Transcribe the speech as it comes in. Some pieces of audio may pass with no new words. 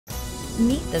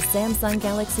Meet the Samsung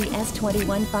Galaxy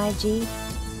S21 5G,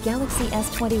 Galaxy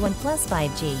S21 Plus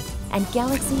 5G, and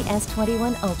Galaxy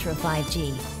S21 Ultra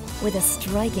 5G. With a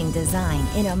striking design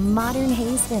in a modern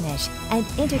haze finish and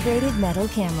integrated metal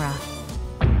camera.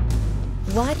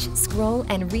 Watch, scroll,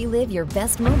 and relive your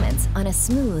best moments on a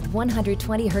smooth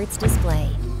 120Hz display.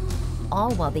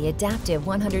 All while the adaptive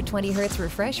 120Hz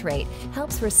refresh rate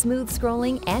helps for smooth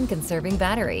scrolling and conserving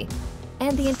battery.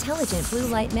 And the intelligent blue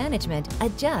light management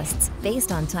adjusts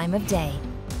based on time of day.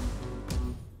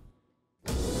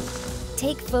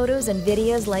 Take photos and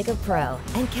videos like a pro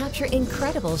and capture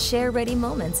incredible share-ready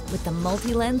moments with the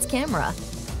multi-lens camera.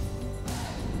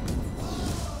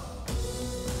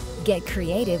 Get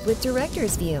creative with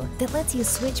Director's View that lets you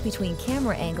switch between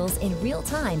camera angles in real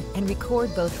time and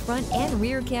record both front and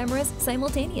rear cameras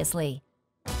simultaneously.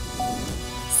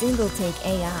 Single Take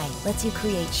AI lets you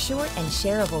create short and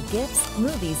shareable GIFs,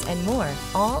 movies, and more,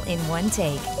 all in one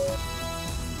take.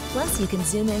 Plus, you can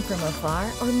zoom in from afar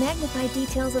or magnify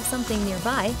details of something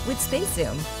nearby with Space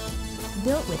Zoom.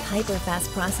 Built with hyper-fast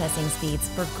processing speeds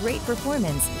for great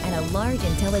performance and a large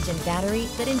intelligent battery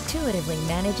that intuitively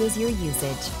manages your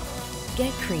usage.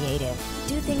 Get creative,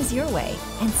 do things your way,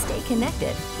 and stay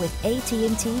connected with AT&T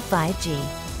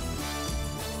 5G.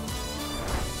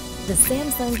 The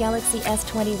Samsung Galaxy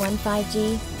S21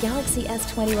 5G, Galaxy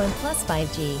S21 Plus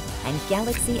 5G, and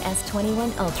Galaxy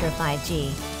S21 Ultra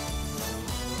 5G.